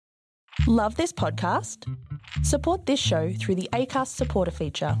Love this podcast? Support this show through the Acast supporter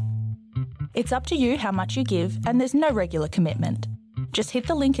feature. It's up to you how much you give, and there's no regular commitment. Just hit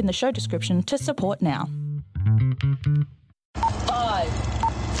the link in the show description to support now. 5,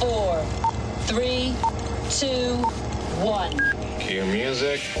 4, 3, 2, 1. Cue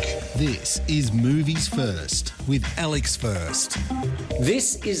music. This is Movies First with Alex First.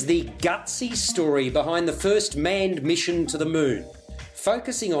 This is the gutsy story behind the first manned mission to the moon,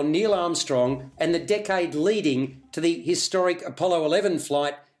 focusing on Neil Armstrong and the decade leading to the historic Apollo 11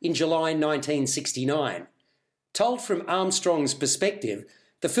 flight in July 1969. Told from Armstrong's perspective,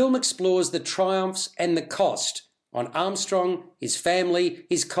 the film explores the triumphs and the cost on Armstrong, his family,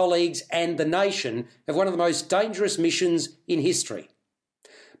 his colleagues and the nation of one of the most dangerous missions in history.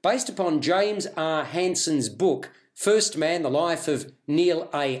 Based upon James R. Hanson's book, First Man, The Life of Neil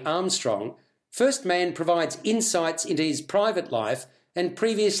A. Armstrong, First Man provides insights into his private life and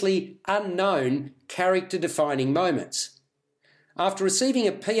previously unknown character-defining moments. After receiving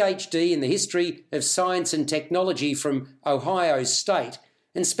a PhD in the history of science and technology from Ohio State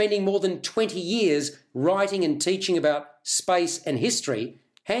and spending more than 20 years writing and teaching about space and history,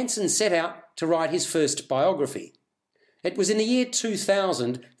 Hanson set out to write his first biography. It was in the year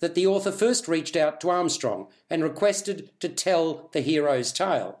 2000 that the author first reached out to Armstrong and requested to tell the hero's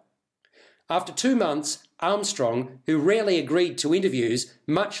tale. After 2 months, Armstrong, who rarely agreed to interviews,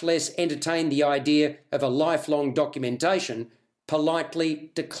 much less entertained the idea of a lifelong documentation,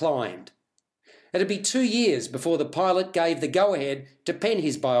 politely declined. It'd be 2 years before the pilot gave the go-ahead to pen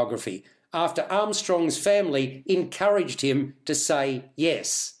his biography, after Armstrong's family encouraged him to say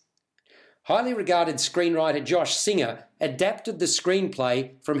yes. Highly regarded screenwriter Josh Singer adapted the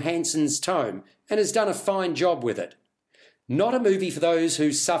screenplay from Hanson's tome and has done a fine job with it. Not a movie for those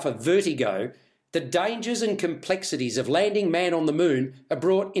who suffer vertigo, the dangers and complexities of landing man on the moon are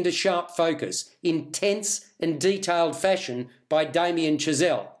brought into sharp focus in tense and detailed fashion by Damien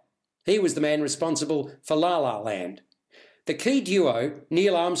Chazelle. He was the man responsible for La La Land. The key duo,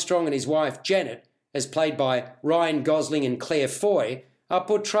 Neil Armstrong and his wife Janet, as played by Ryan Gosling and Claire Foy, are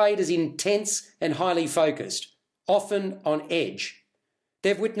portrayed as intense and highly focused, often on edge.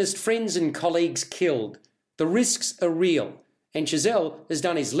 They've witnessed friends and colleagues killed. The risks are real, and Chazelle has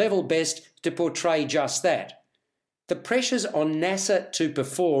done his level best to portray just that. The pressures on NASA to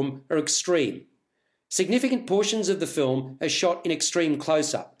perform are extreme. Significant portions of the film are shot in extreme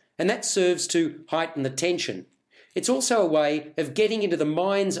close-up, and that serves to heighten the tension. It's also a way of getting into the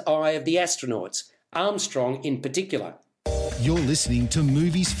mind's eye of the astronauts, Armstrong in particular. You're listening to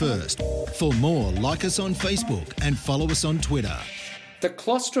Movies First. For more, like us on Facebook and follow us on Twitter. The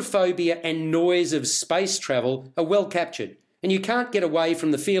claustrophobia and noise of space travel are well captured, and you can't get away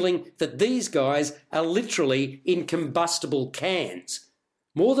from the feeling that these guys are literally in combustible cans.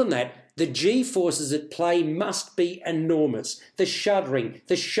 More than that, the G-forces at play must be enormous. The shuddering,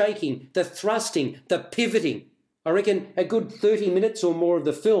 the shaking, the thrusting, the pivoting. I reckon a good 30 minutes or more of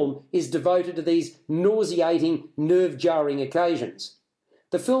the film is devoted to these nauseating, nerve-jarring occasions.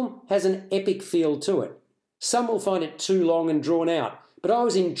 The film has an epic feel to it. Some will find it too long and drawn out, but I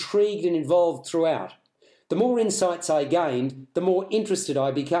was intrigued and involved throughout. The more insights I gained, the more interested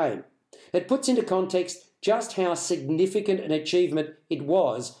I became. It puts into context just how significant an achievement it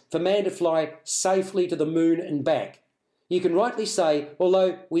was for man to fly safely to the moon and back. You can rightly say,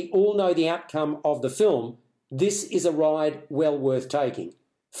 although we all know the outcome of the film, this is a ride well worth taking.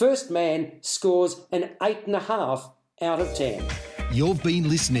 First Man scores an 8.5 out of 10. You've been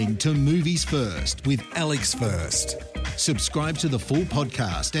listening to Movies First with Alex First. Subscribe to the full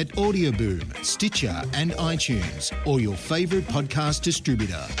podcast at Audioboom, Stitcher and iTunes, or your favourite podcast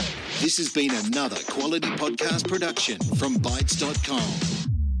distributor. This has been another quality podcast production from Bytes.com.